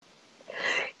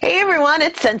Hey everyone,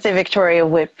 it's Sensei Victoria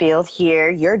Whitfield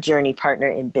here, your journey partner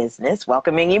in business,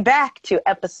 welcoming you back to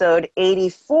episode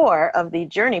 84 of the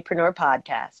Journeypreneur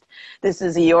podcast. This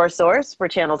is your source for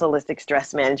channeled holistic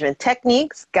stress management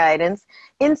techniques, guidance,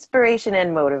 inspiration,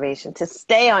 and motivation to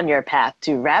stay on your path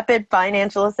to rapid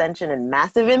financial ascension and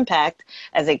massive impact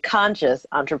as a conscious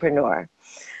entrepreneur.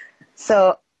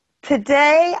 So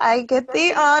today I get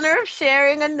the honor of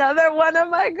sharing another one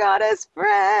of my goddess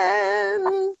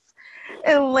friends.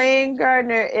 Elaine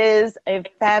Gardner is a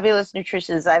fabulous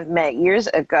nutritionist I've met years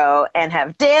ago and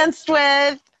have danced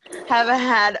with, have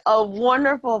had a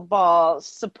wonderful ball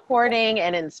supporting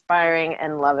and inspiring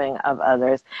and loving of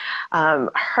others.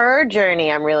 Her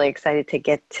journey I'm really excited to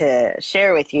get to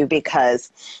share with you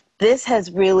because this has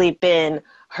really been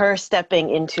her stepping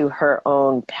into her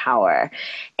own power.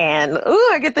 And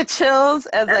I get the chills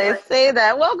as I say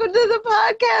that. Welcome to the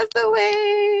podcast,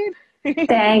 Elaine.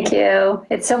 Thank you.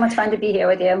 It's so much fun to be here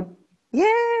with you.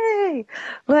 Yay!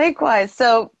 Likewise.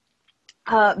 So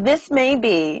this may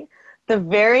be the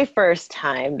very first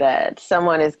time that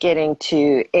someone is getting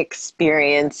to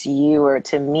experience you or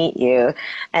to meet you.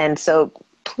 And so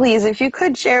please, if you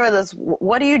could share with us,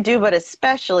 what do you do, but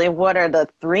especially what are the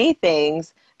three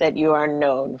things that you are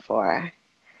known for?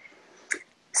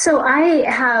 So I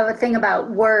have a thing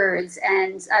about words,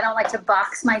 and I don't like to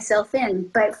box myself in,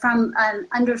 but from an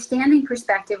understanding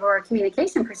perspective or a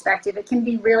communication perspective, it can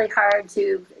be really hard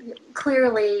to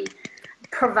clearly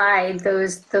provide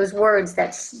those words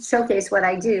that showcase what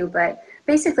I do. But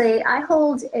basically, I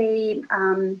hold a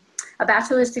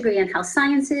bachelor's degree in health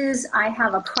sciences. I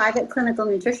have a private clinical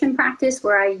nutrition practice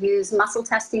where I use muscle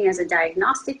testing as a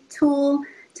diagnostic tool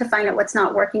to find out what's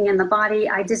not working in the body.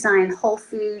 I design whole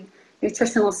food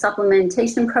nutritional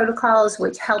supplementation protocols,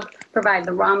 which help provide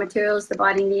the raw materials the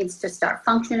body needs to start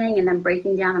functioning and then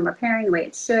breaking down and repairing the way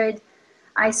it should.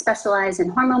 I specialize in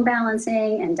hormone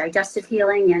balancing and digestive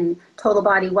healing and total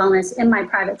body wellness in my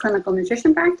private clinical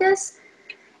nutrition practice.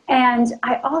 And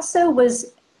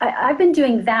I've been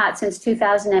doing that since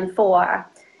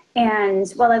 2004.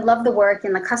 And while I love the work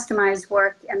and the customized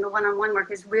work and the one-on-one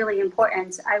work is really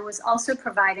important, I was also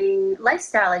providing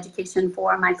lifestyle education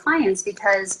for my clients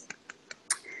because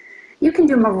you can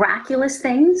do miraculous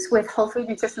things with whole food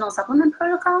nutritional supplement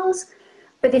protocols,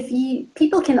 but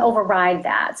people can override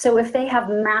that. So if they have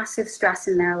massive stress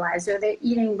in their lives, or they're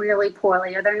eating really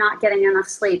poorly, or they're not getting enough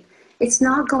sleep, it's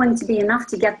not going to be enough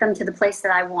to get them to the place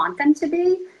that I want them to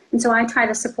be. And so I try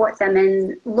to support them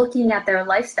in looking at their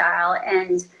lifestyle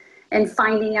and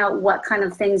finding out what kind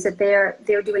of things that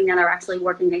they're doing that are actually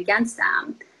working against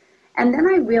them. And then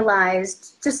I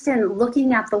realized, just in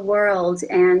looking at the world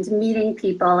and meeting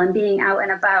people and being out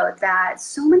and about, that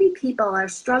so many people are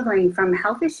struggling from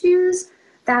health issues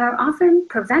that are often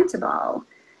preventable.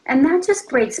 And that just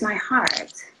breaks my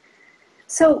heart.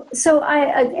 So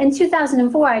in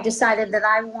 2004, I decided that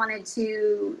I wanted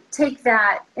to take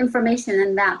that information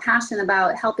and that passion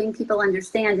about helping people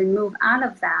understand and move out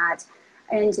of that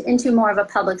and into more of a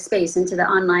public space, into the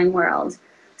online world.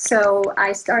 So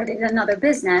I started another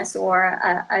business, or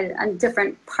a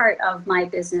different part of my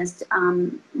business,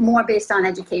 more based on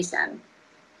education.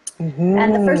 Mm-hmm.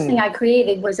 And the first thing I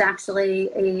created was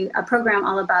actually a program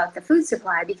all about the food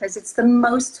supply, because it's the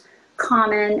most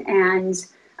common and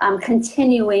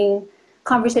continuing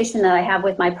conversation that I have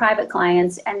with my private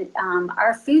clients. And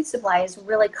our food supply is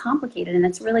really complicated and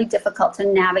it's really difficult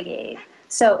to navigate.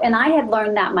 So, and I had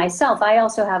learned that myself. I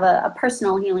also have a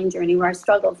personal healing journey where I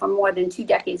struggled for more than 2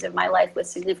 decades of my life with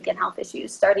significant health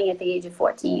issues, starting at the age of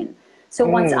 14. So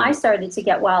once I started to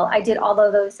get well, I did all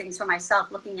of those things for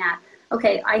myself, looking at,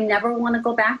 okay, I never want to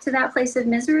go back to that place of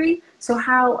misery. So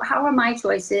how are my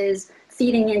choices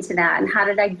feeding into that? And how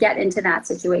did I get into that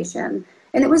situation?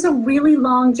 And it was a really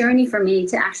long journey for me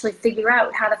to actually figure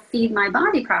out how to feed my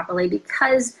body properly,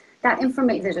 because that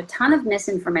information, there's a ton of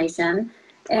misinformation,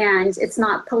 and it's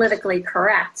not politically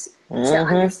correct to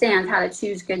understand how to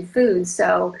choose good food.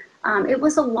 So it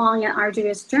was a long and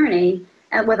arduous journey,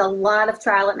 and with a lot of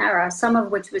trial and error, some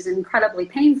of which was incredibly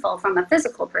painful from a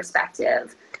physical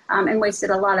perspective, and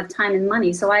wasted a lot of time and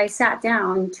money. So I sat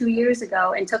down 2 years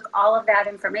ago and took all of that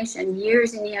information,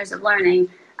 years and years of learning,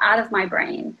 out of my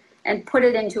brain and put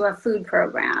it into a food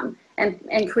program,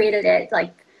 and created it,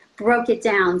 like broke it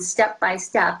down step by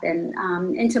step and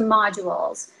into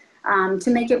modules. To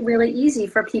make it really easy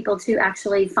for people to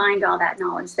actually find all that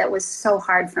knowledge that was so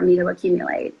hard for me to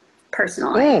accumulate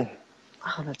personally.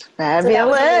 Oh, that's fabulous. So that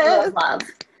was a labor of love.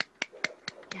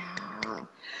 Yeah.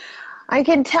 I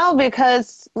can tell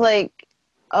because, like,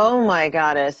 oh my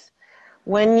goddess,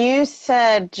 when you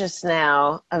said just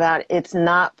now about it's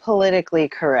not politically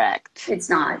correct. It's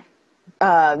not.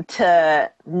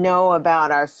 to know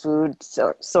about our food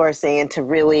sourcing and to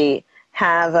really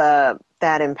have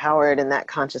that empowered and that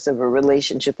conscious of a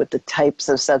relationship with the types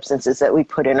of substances that we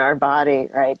put in our body,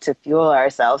 right, to fuel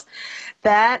ourselves,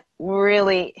 that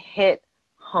really hit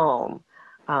home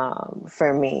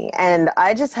for me. And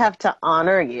I just have to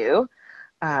honor you,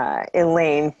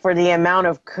 Elaine, for the amount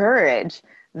of courage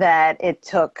that it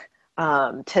took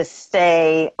to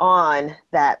stay on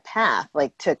that path,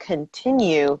 like to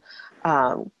continue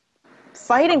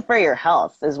fighting for your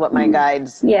health is what my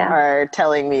guides are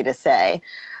telling me to say,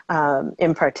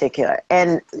 in particular.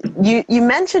 And you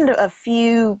mentioned a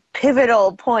few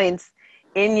pivotal points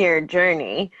in your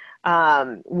journey.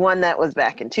 One that was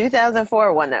back in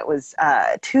 2004, one that was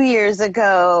 2 years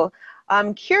ago.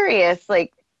 I'm curious,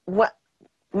 like, what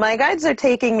my guides are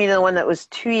taking me to the one that was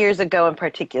 2 years ago in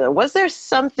particular. Was there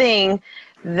something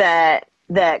that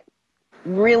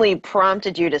really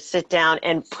prompted you to sit down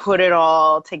and put it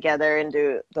all together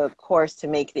into the course to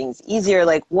make things easier?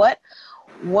 Like, what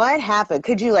happened?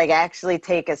 Could you, like, actually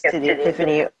take us to the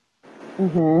epiphany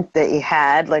that you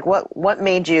had? Like, what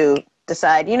made you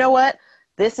decide, you know what,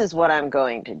 this is what I'm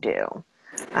going to do?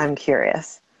 I'm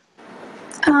curious.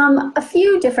 A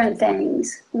few different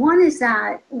things. One is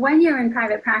that when you're in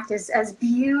private practice, as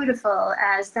beautiful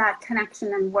as that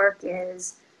connection and work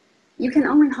is, you can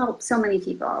only help so many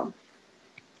people.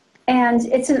 And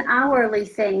it's an hourly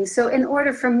thing. So in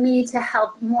order for me to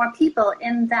help more people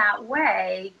in that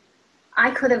way,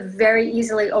 I could have very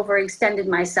easily overextended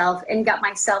myself and got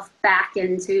myself back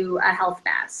into a health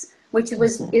mess, which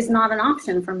is not an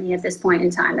option for me at this point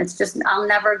in time. It's just, I'll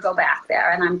never go back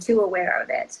there, and I'm too aware of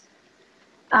it.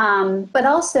 But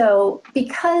also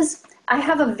because I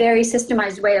have a very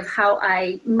systemized way of how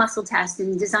I muscle test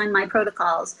and design my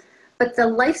protocols, but the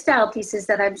lifestyle pieces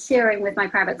that I'm sharing with my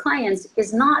private clients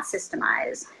is not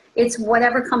systemized. It's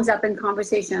whatever comes up in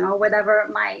conversation or whatever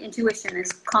my intuition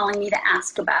is calling me to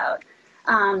ask about.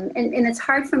 And it's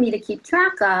hard for me to keep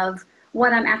track of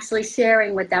what I'm actually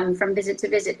sharing with them from visit to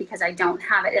visit because I don't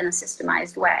have it in a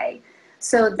systemized way.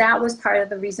 So that was part of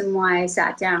the reason why I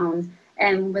sat down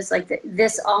and was like,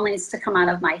 this all needs to come out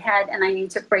of my head, and I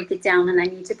need to break it down, and I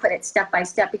need to put it step by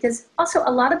step. Because also a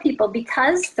lot of people,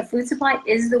 because the food supply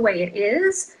is the way it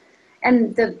is,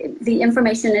 and the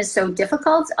information is so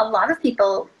difficult, a lot of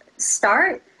people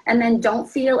start and then don't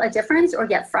feel a difference or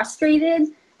get frustrated,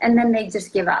 and then they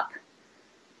just give up.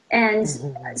 And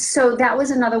so that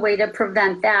was another way to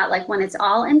prevent that. Like when it's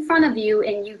all in front of you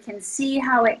and you can see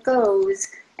how it goes,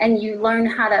 and you learn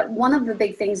how to, one of the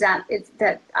big things that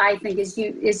I think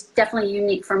is definitely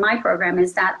unique for my program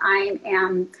is that I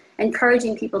am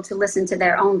encouraging people to listen to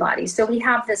their own bodies. So we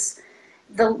have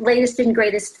the latest and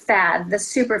greatest fad, the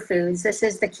superfoods. This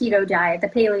is the keto diet, the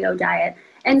paleo diet.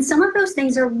 And some of those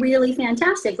things are really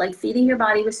fantastic. Like feeding your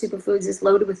body with superfoods is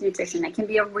loaded with nutrition. It can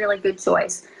be a really good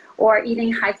choice. Or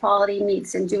eating high quality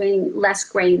meats and doing less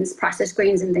grains, processed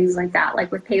grains and things like that,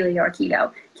 like with paleo or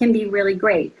keto, can be really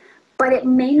great. But it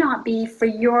may not be for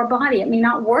your body. It may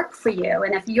not work for you.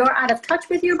 And if you're out of touch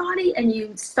with your body and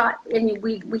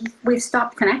we've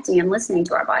stopped connecting and listening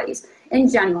to our bodies in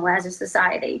general as a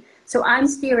society. So I'm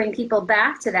steering people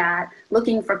back to that,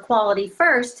 looking for quality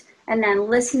first, and then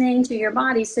listening to your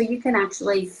body so you can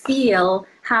actually feel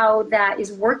how that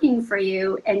is working for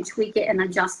you and tweak it and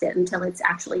adjust it until it's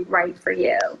actually right for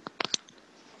you.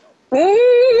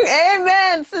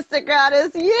 Amen, Sister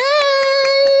Goddess. Yay!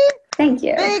 Thank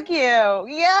you. Thank you.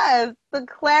 Yes, the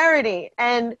clarity.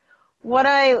 And what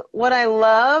I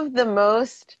love the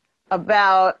most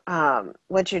about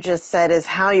what you just said is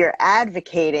how you're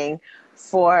advocating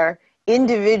for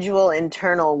individual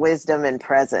internal wisdom and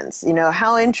presence. You know,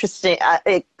 how interesting.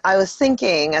 I was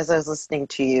thinking as I was listening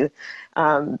to you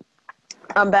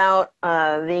about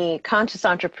the conscious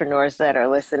entrepreneurs that are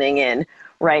listening in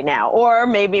right now, or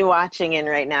maybe watching in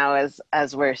right now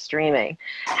as we're streaming,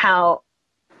 how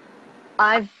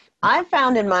I've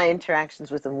found in my interactions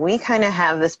with them, we kind of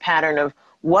have this pattern of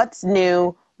what's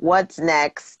new, what's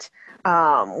next,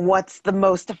 what's the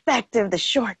most effective, the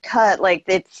shortcut. Like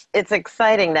it's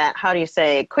exciting that, how do you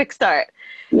say, quick start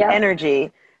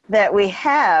energy that we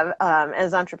have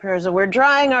as entrepreneurs. And we're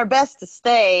trying our best to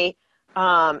stay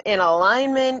in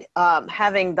alignment,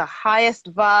 having the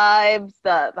highest vibes,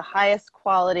 the highest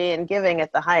quality, and giving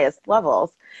at the highest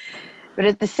levels. But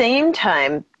at the same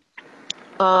time,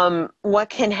 what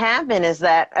can happen is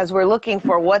that as we're looking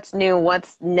for what's new,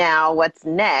 what's now, what's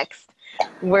next,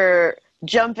 we're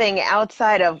jumping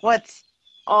outside of what's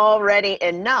already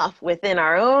enough within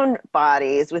our own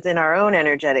bodies, within our own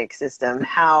energetic system,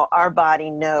 how our body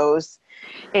knows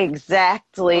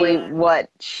exactly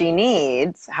what she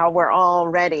needs, how we're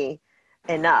already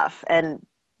enough. And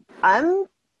I'm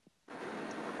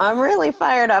really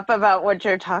fired up about what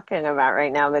you're talking about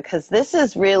right now, because this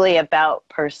is really about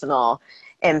personal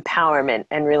empowerment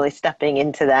and really stepping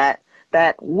into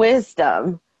that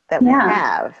wisdom that we Yeah.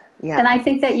 have. Yeah. And I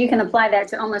think that you can apply that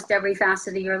to almost every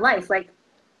facet of your life. Like,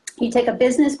 you take a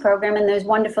business program and there's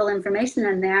wonderful information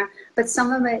in there, but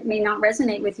some of it may not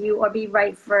resonate with you or be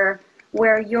right for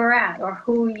where you're at or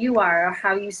who you are or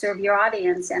how you serve your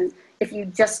audience. And if you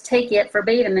just take it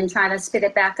verbatim and try to spit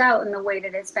it back out in the way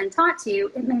that it's been taught to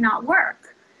you, it may not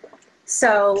work.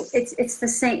 So it's the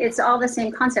same, it's all the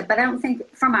same concept. But I don't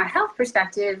think from our health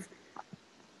perspective,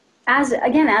 as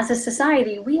a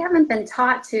society, we haven't been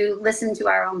taught to listen to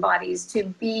our own bodies,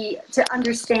 to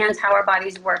understand how our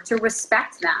bodies work, to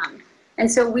respect them.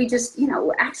 And so we just,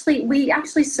 we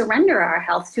actually surrender our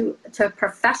health to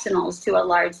professionals to a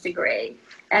large degree.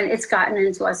 And it's gotten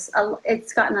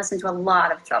us into a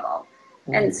lot of trouble.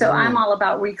 And so I'm all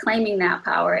about reclaiming that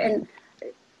power. And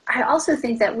I also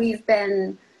think that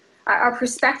our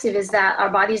perspective is that our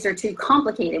bodies are too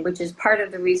complicated, which is part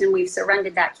of the reason we've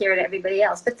surrendered that care to everybody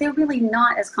else. But they're really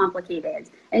not as complicated.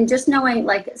 And just knowing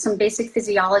like some basic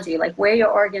physiology, like where your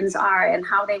organs are and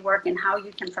how they work and how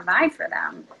you can provide for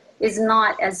them, it's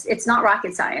not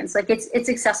rocket science. Like it's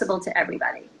accessible to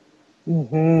everybody.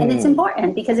 Mm-hmm. And it's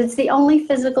important because it's the only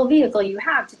physical vehicle you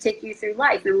have to take you through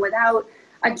life. And without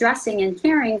addressing and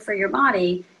caring for your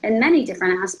body in many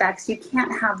different aspects, you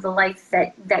can't have the life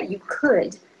that you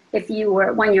could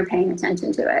when you're paying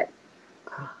attention to it.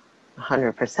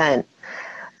 100%.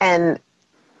 And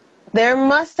there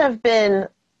must have been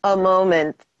a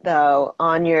moment, though,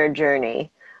 on your journey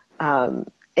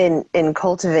in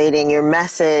cultivating your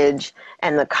message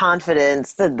and the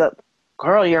confidence, the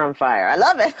girl, you're on fire. I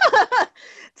love it.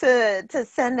 to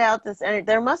send out this energy.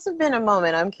 There must have been a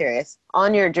moment, I'm curious,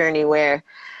 on your journey where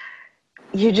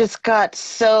you just got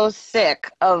so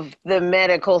sick of the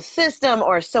medical system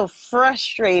or so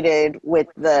frustrated with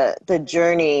the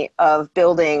Journey of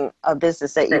building a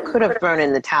business that you could have thrown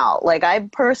in the towel. Like I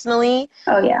personally,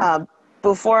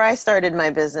 before I started my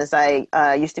business,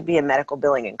 I used to be a medical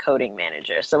billing and coding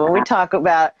manager. So when we talk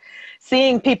about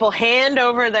seeing people hand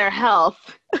over their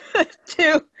health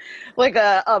to like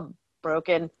a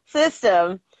broken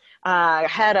system,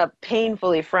 had a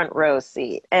painfully front row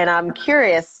seat. And I'm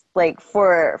curious, like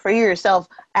for you yourself,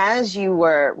 as you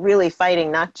were really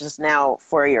fighting, not just now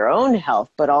for your own health,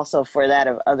 but also for that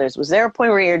of others, was there a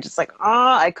point where you're just like,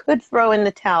 I could throw in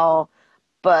the towel,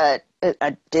 but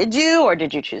did you, or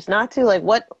did you choose not to? Like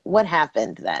what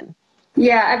happened then?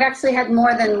 Yeah, I've actually had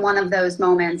more than one of those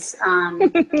moments.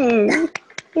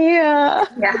 Yeah.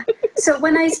 So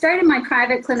when I started my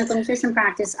private clinical nutrition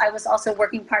practice, I was also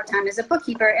working part-time as a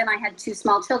bookkeeper, and I had 2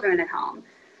 small children at home.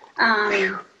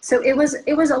 So it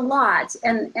was a lot,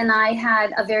 and I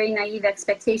had a very naive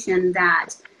expectation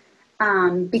that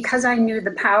because I knew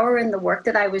the power in the work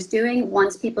that I was doing,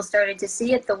 once people started to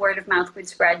see it, the word of mouth would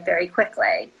spread very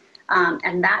quickly.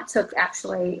 And that took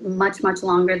actually much, much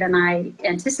longer than I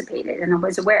anticipated and I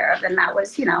was aware of. And that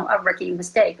was, a rookie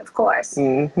mistake, of course.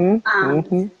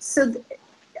 So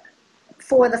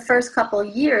for the first couple of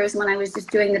years when I was just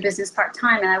doing the business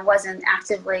part-time and I wasn't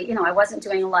actively, I wasn't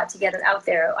doing a lot to get it out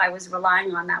there, I was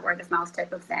relying on that word of mouth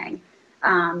type of thing.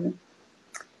 I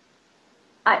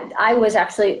was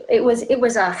actually, it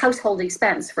was a household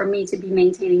expense for me to be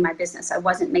maintaining my business. I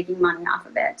wasn't making money off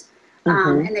of it.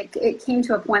 And it came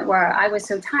to a point where I was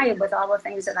so tired with all the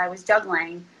things that I was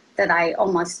juggling that I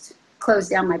almost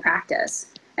closed down my practice.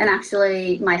 And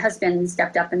actually, my husband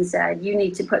stepped up and said, you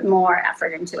need to put more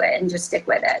effort into it and just stick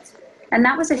with it. And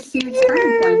that was a huge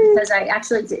turning point because I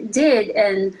actually did.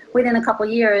 And within a couple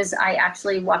of years, I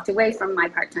actually walked away from my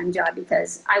part-time job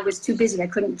because I was too busy. I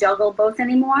couldn't juggle both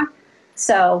anymore.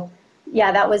 So,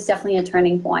 yeah, that was definitely a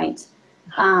turning point.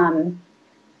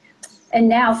 And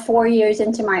now 4 years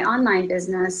into my online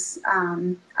business,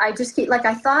 I just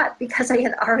I thought because I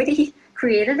had already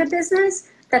created a business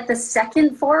that the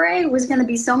second foray was going to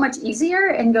be so much easier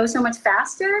and go so much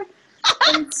faster.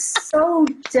 And it's so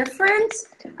different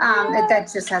that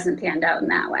just hasn't panned out in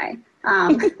that way.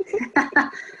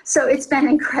 So it's been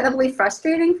incredibly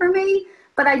frustrating for me,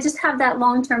 but I just have that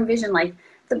long-term vision. Like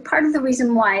the part of the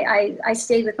reason why I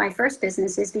stayed with my first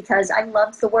business is because I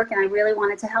loved the work and I really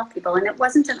wanted to help people, and it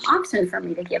wasn't an option for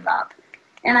me to give up.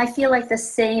 And I feel like the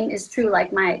same is true.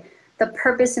 Like the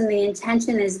purpose and the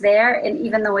intention is there, and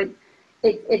even though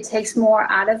it takes more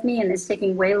out of me and it's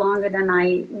taking way longer than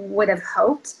I would have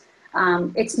hoped,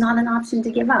 it's not an option to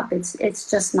give up.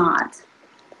 It's just not.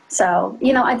 So,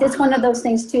 it's one of those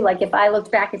things too. Like if I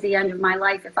looked back at the end of my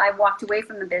life, if I walked away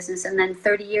from the business and then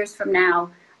 30 years from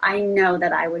now, I know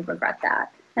that I would regret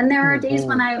that. And there are days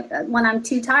when I'm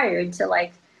too tired to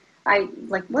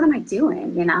what am I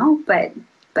doing, you know? But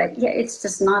yeah, it's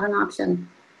just not an option.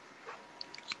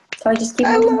 So I just keep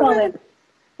moving forward.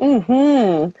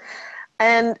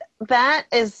 And that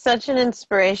is such an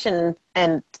inspiration,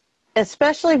 and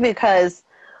especially because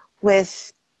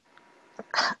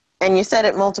and you said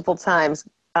it multiple times,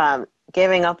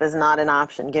 giving up is not an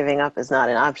option. Giving up is not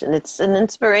an option. It's an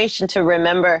inspiration to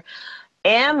remember,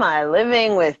 am I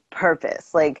living with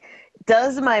purpose? Like,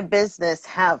 does my business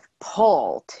have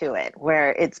pull to it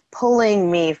where it's pulling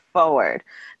me forward?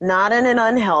 Not in an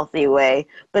unhealthy way,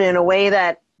 but in a way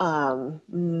that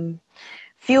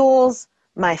fuels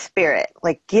my spirit,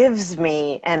 like gives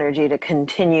me energy to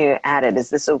continue at it. Is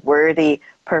this a worthy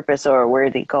purpose or a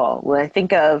worthy goal? When I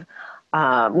think of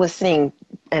listening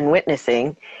and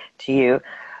witnessing to you,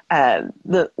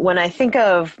 when I think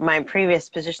of my previous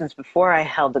positions before I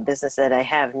held the business that I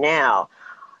have now,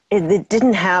 it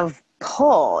didn't have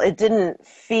pull. It didn't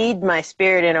feed my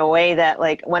spirit in a way that,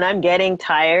 like, when I'm getting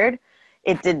tired,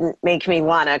 it didn't make me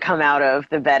want to come out of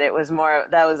the bed. It was more,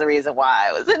 that was the reason why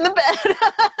I was in the bed.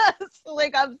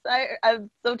 Like, I'm tired.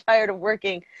 I'm so tired of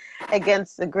working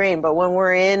against the grain. But when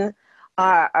we're in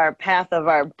our path of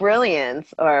our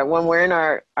brilliance, or when we're in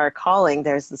our calling,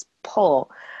 there's this pull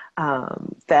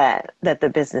that the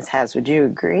business has. Would you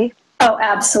agree? Oh,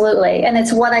 absolutely. And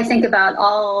it's what I think about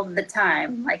all the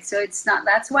time. Like, so it's not,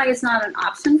 that's why it's not an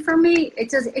option for me.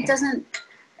 It doesn't,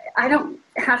 I don't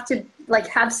have to like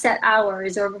have set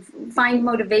hours or find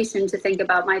motivation to think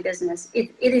about my business.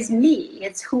 It is me.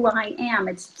 It's who I am.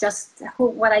 It's just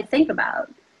what I think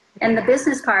about. And the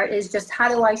business part is just, how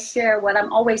do I share what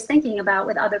I'm always thinking about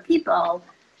with other people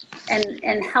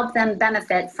and help them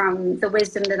benefit from the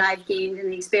wisdom that I've gained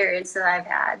and the experience that I've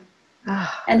had.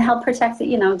 And help protect,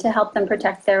 to help them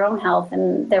protect their own health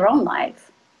and their own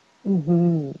life.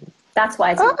 That's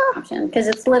why it's an option, because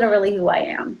it's literally who I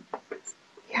am.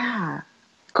 Yeah.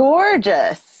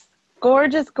 Gorgeous.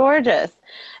 Gorgeous, gorgeous.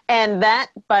 And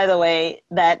that, by the way,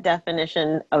 that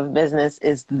definition of business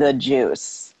is the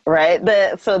juice, right?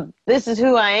 So this is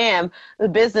who I am. The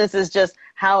business is just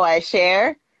how I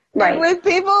share with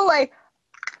people. Like,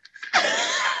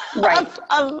 right.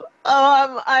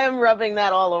 I am rubbing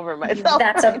that all over myself.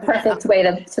 That's a perfect way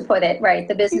to put it. Right.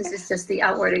 The business is just the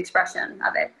outward expression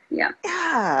of it. Yeah.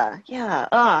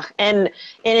 Yeah. And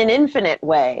in an infinite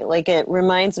way. Like, it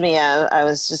reminds me of, I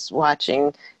was just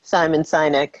watching Simon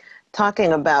Sinek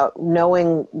talking about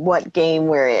knowing what game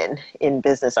we're in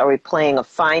business. Are we playing a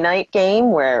finite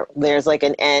game where there's like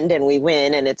an end and we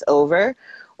win and it's over?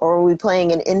 Or are we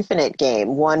playing an infinite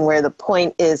game, one where the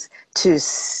point is to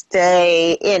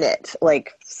stay in it,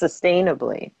 like,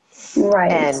 sustainably?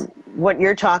 Right. And what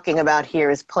you're talking about here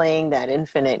is playing that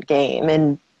infinite game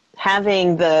and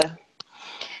having the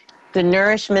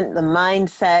nourishment, the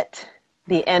mindset,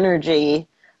 the energy,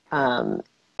 and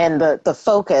the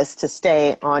focus to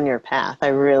stay on your path. I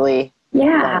really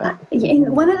love it.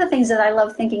 One of the things that I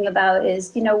love thinking about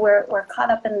is, we're caught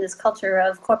up in this culture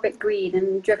of corporate greed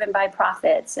and driven by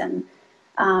profits, and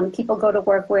people go to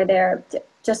work where they're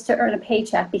just to earn a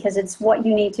paycheck because it's what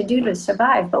you need to do to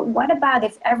survive. But what about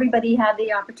if everybody had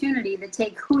the opportunity to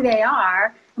take who they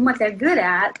are and what they're good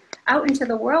at out into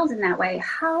the world in that way?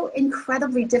 How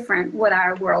incredibly different would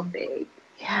our world be?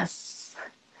 Yes.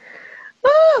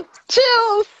 Oh,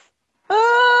 chills.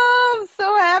 Oh, I'm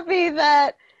so happy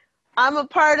that I'm a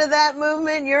part of that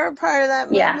movement. You're a part of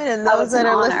that movement, and those that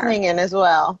are listening in as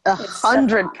well.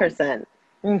 100%.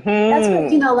 That's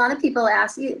what, a lot of people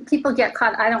ask. People get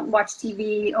caught. I don't watch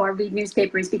TV or read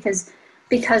newspapers because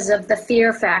of the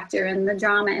fear factor and the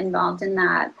drama involved in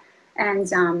that.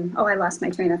 And I lost my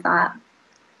train of thought.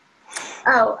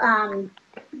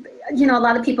 A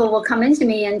lot of people will come into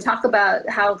me and talk about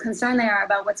how concerned they are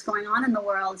about what's going on in the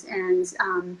world,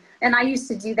 and I used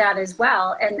to do that as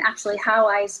well. And actually, how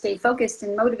I stay focused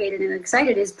and motivated and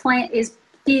excited is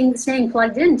staying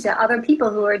plugged into other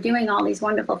people who are doing all these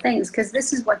wonderful things, because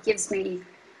this is what gives me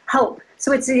hope.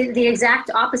 So it's the exact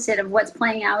opposite of what's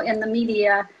playing out in the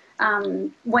media.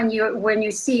 When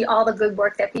you see all the good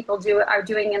work that people are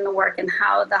doing in the work, and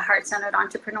how the heart-centered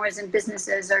entrepreneurs and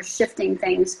businesses are shifting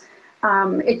things,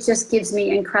 it just gives me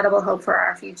incredible hope for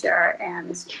our future, and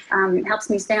it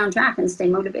helps me stay on track and stay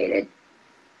motivated.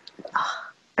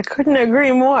 I couldn't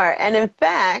agree more. And in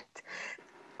fact,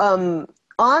 on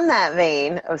that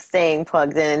vein of staying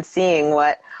plugged in and seeing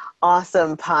what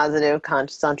awesome, positive,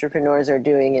 conscious entrepreneurs are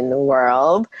doing in the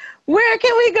world, where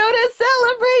can we go to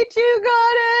celebrate you,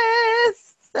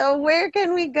 Goddess? So where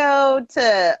can we go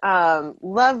to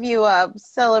love you up,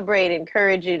 celebrate,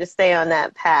 encourage you to stay on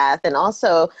that path, and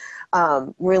also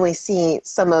really see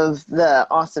some of the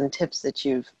awesome tips that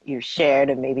you've shared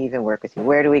and maybe even work with you?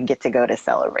 Where do we get to go to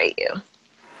celebrate you?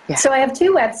 Yeah. So I have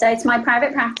two websites. My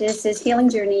private practice is Healing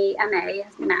Journey MA,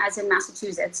 as in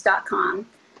Massachusetts.com.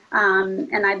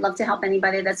 And I'd love to help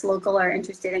anybody that's local or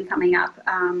interested in coming up.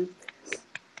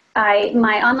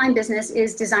 My online business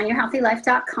is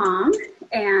designyourhealthylife.com.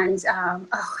 And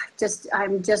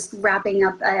I'm just wrapping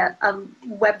up a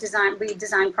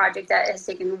redesign project that has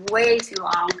taken way too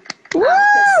long.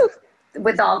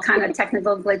 With all kind of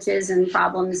technical glitches and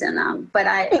problems, but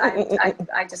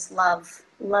I just love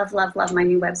my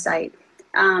new website,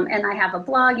 and I have a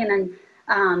blog, and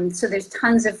then so there's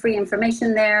tons of free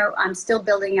information there. I'm still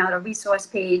building out a resource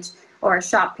page or a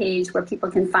shop page where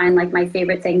people can find like my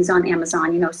favorite things on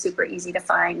Amazon. Super easy to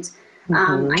find.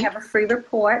 I have a free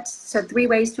report, so 3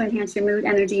 ways to enhance your mood,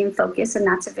 energy, and focus, and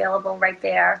that's available right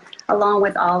there, along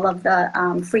with all of the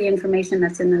free information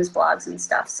that's in those blogs and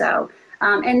stuff. So.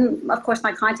 And of course,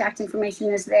 my contact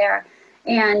information is there.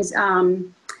 And,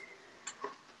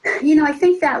 I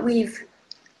think that we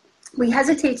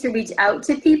hesitate to reach out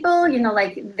to people,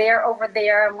 like they're over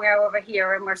there and we're over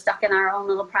here and we're stuck in our own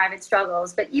little private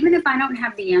struggles. But even if I don't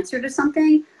have the answer to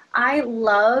something, I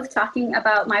love talking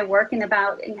about my work and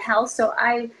about health. So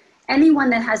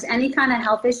anyone that has any kind of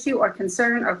health issue or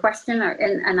concern or question,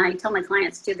 and I tell my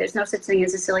clients too, there's no such thing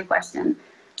as a silly question.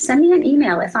 Send me an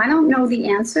email. If I don't know the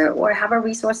answer or have a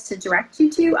resource to direct you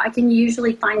to, I can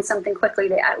usually find something quickly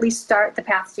to at least start the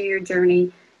path to your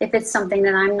journey if it's something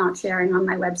that I'm not sharing on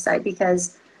my website,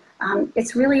 because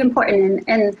it's really important.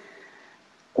 And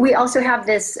we also have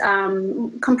this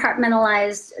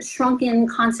compartmentalized, shrunken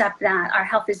concept that our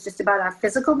health is just about our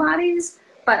physical bodies,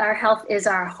 but our health is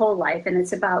our whole life, and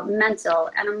it's about mental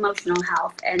and emotional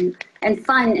health and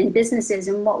fun and businesses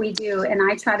and what we do. And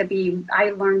I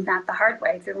learned that the hard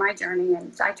way through my journey,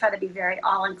 and I try to be very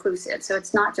all-inclusive. So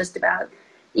it's not just about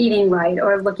eating right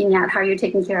or looking at how you're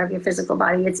taking care of your physical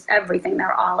body. It's everything.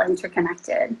 They're all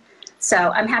interconnected. So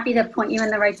I'm happy to point you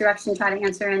in the right direction, try to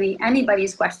answer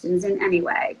anybody's questions in any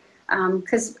way,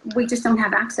 because we just don't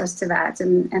have access to that.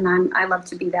 And I love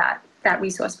to be that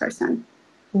resource person.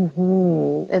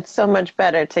 It's so much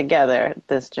better together,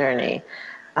 this journey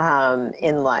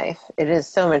in life. It is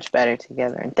so much better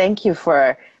together. And thank you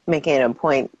for making it a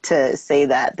point to say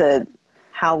that,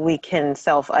 how we can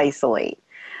self-isolate.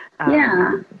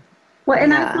 Yeah. Well,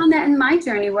 and I found that in my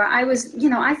journey where I was,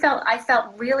 I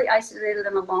felt really isolated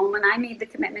and alone when I made the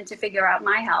commitment to figure out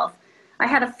my health. I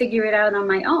had to figure it out on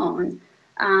my own.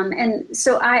 And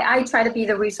so I try to be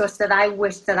the resource that I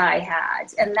wish that I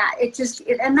had, and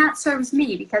that serves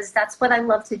me, because that's what I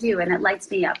love to do, and it lights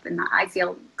me up, and I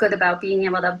feel good about being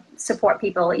able to support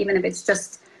people, even if it's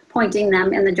just pointing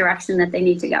them in the direction that they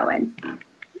need to go in.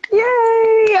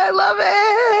 Yay! I love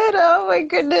it! Oh my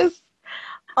goodness.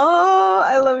 Oh,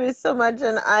 I love you so much,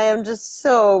 and I am just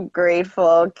so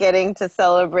grateful getting to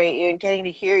celebrate you and getting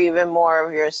to hear even more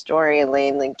of your story,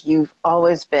 Elaine. Like, you've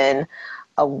always been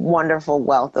a wonderful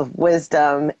wealth of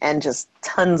wisdom and just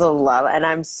tons of love, and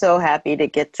I'm so happy to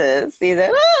get to see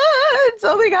that it's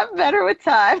only gotten better with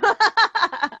time.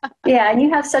 Yeah, and you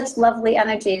have such lovely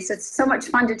energy, so it's so much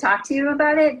fun to talk to you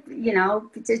about it,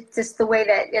 just the way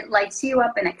that it lights you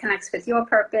up and it connects with your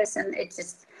purpose, and it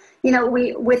just,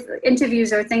 with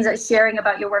interviews or things like sharing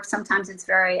about your work, sometimes it's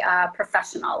very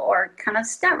professional or kind of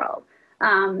sterile,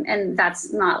 and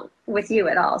that's not with you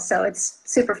at all, so it's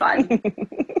super fun.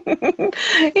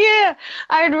 Yeah,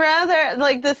 I'd rather,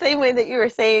 like the same way that you were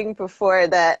saying before,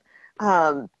 that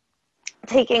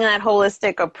taking that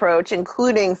holistic approach,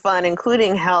 including fun,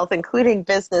 including health, including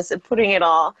business, and putting it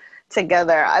all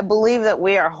together. I believe that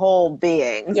we are whole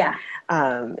beings. Yeah.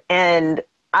 And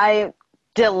I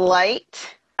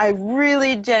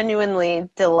really genuinely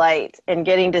delight in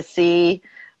getting to see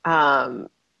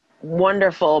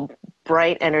wonderful,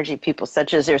 bright energy people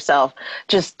such as yourself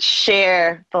just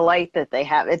share the light that they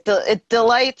have. It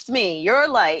delights me. Your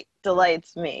light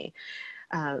delights me.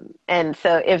 And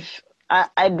so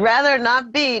I'd rather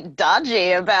not be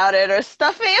dodgy about it or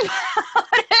stuffy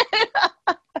about it.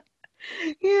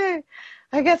 Yeah,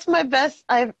 I guess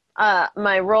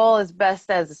my role is best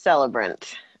as a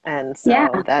celebrant, and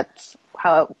so that's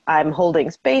how I'm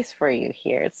holding space for you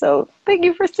here. So thank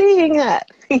you for seeing that.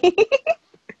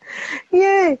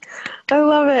 Yay, I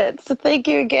love it. So thank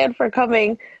you again for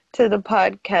coming to the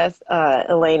podcast,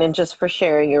 Elaine, and just for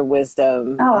sharing your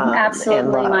wisdom. Oh,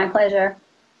 absolutely, my pleasure.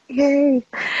 Yay.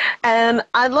 And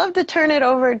I'd love to turn it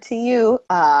over to you,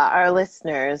 our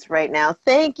listeners, right now.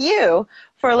 Thank you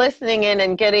for listening in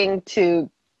and getting to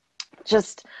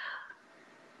just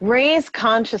raise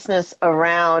consciousness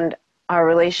around our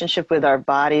relationship with our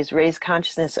bodies, raise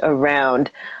consciousness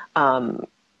around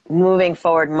moving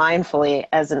forward mindfully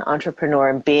as an entrepreneur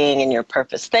and being in your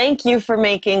purpose. Thank you for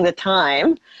making the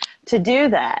time to do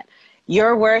that.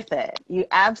 You're worth it. You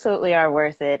absolutely are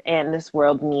worth it. And this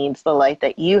world needs the light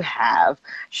that you have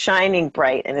shining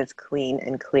bright and as clean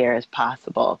and clear as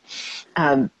possible.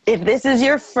 If this is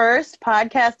your first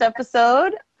podcast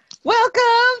episode,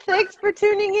 welcome. Thanks for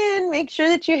tuning in. Make sure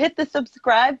that you hit the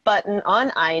subscribe button on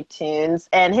iTunes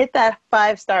and hit that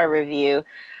 5-star review.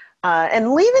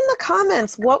 And leave in the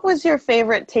comments, what was your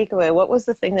favorite takeaway? What was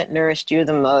the thing that nourished you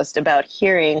the most about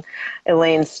hearing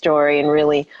Elaine's story and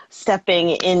really stepping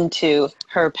into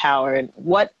her power? And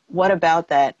what about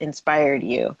that inspired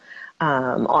you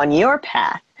on your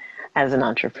path as an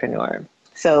entrepreneur?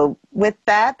 So with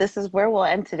that, this is where we'll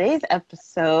end today's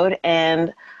episode.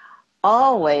 And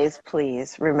always,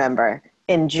 please remember,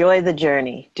 enjoy the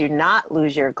journey. Do not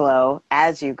lose your glow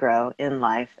as you grow in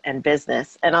life and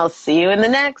business. And I'll see you in the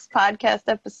next podcast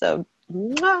episode.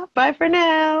 Mwah. Bye for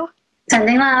now.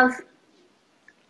 Sending love.